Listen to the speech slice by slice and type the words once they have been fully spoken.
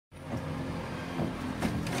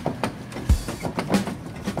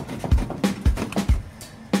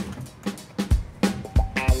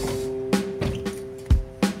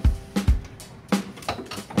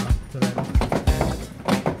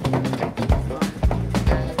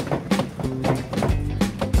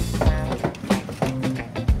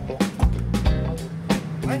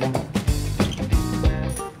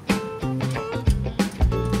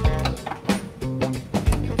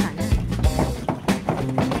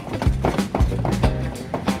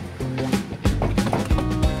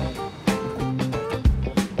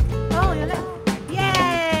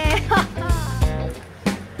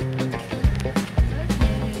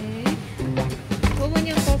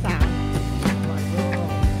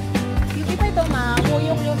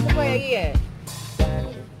20块而已耶。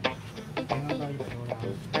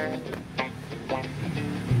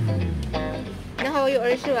然后有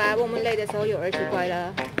20啊，我们来的时候有20块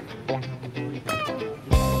了。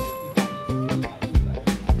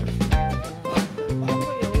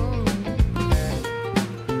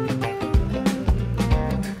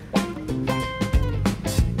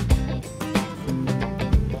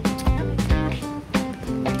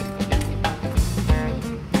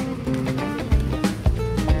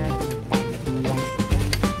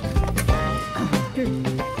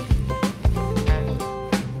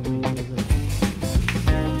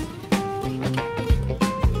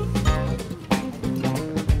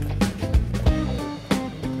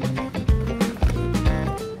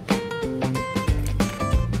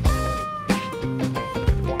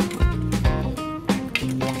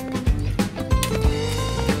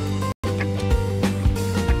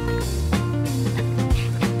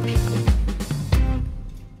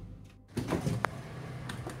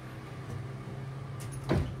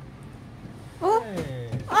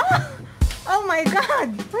Oh my God!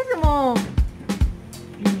 为什么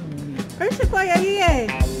？20块而已耶。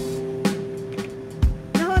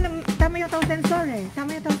然后呢，tama yung tao sensor eh.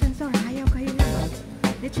 Tama yung tao sensor. Ayaw kayo na.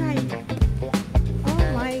 Let's try. Oh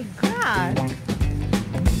my God!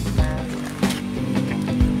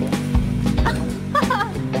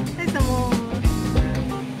 Ito mo.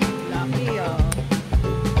 Lucky oh.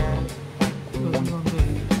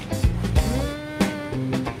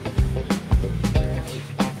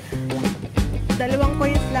 Dalawang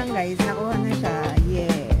coins lang guys, nakuha na siya.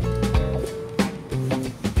 Yeah.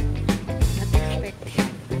 Not expected.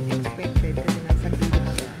 Unexpected kasi nasa gilid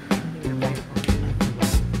siya.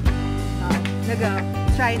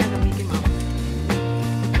 Nag-try na ng Mickey Mouse.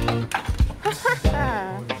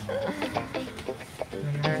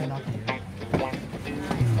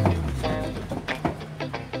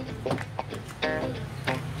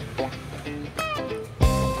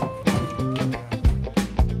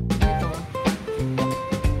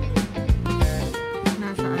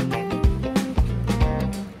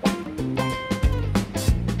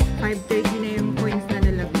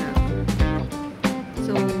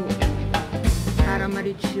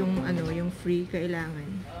 Yung ano, yung free kailangan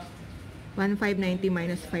 1,590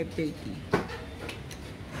 minus 530.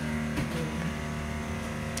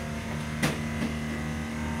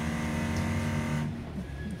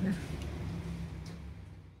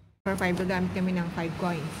 For 5 gagamit kami ng 5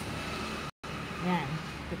 coins. Yan.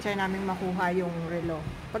 Try namin makuha yung relo.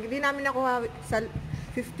 Pag hindi namin nakuha sa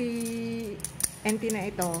 50 NT na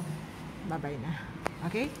ito, bye-bye na.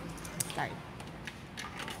 Okay? Start.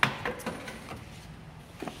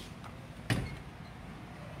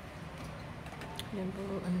 Yan,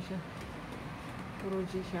 puro ano siya, puro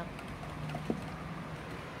G-Shock.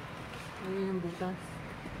 Ayan yung butas.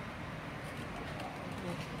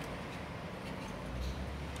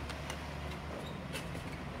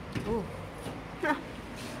 Oh. Ha.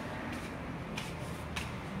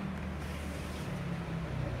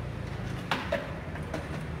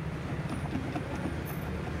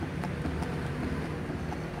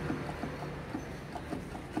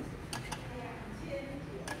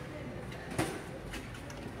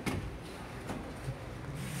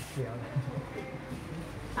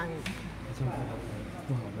 Angin.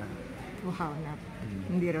 Wow na.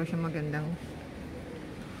 Hindi raw siya magandang.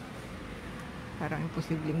 Parang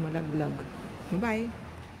imposibleng malaglag. Bye.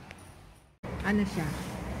 Ano siya?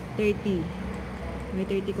 30. May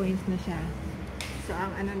 30 coins na siya. So ang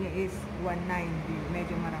ano niya is 190.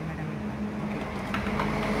 Medyo marami-rami pa. Okay.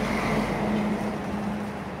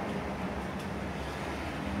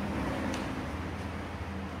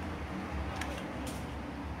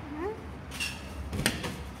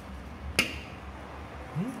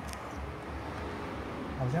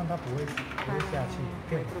 好像它不会下去。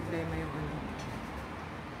 May problema yung ano.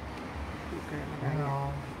然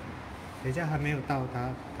后等一下还没有到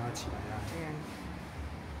它起来啊。 Ayan.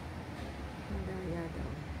 Madaya daw.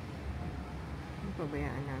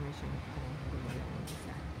 Pabayaan namin siyang gumalaw ng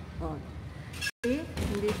isa. Oh.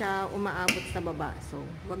 Hindi siya umaabot sa baba. So,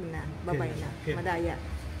 wag na. Babay na. Madaya.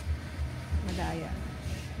 Madaya.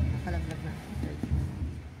 Nakalaglag na. Babay.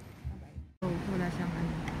 So, wala siyang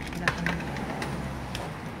ano. Wala siyang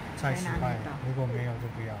再失败，如果没有就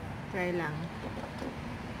不要了。 Try lang.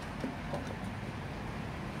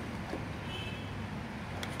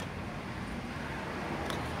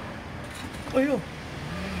哎呦，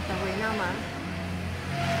 Tahoy na ma.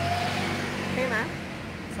 Okay ma?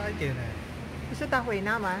 差一点呢。 Gusto tahoy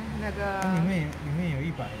na ma. 里面有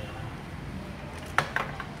100的。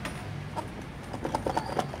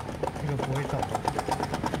这个不会动。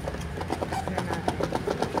 Yan na.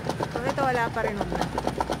 wala pa rin, wag na.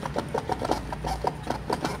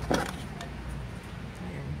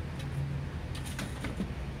 Ayan.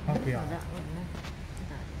 Okay. Wala, wag na.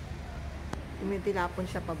 Tumitilapon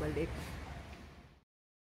siya pabalik.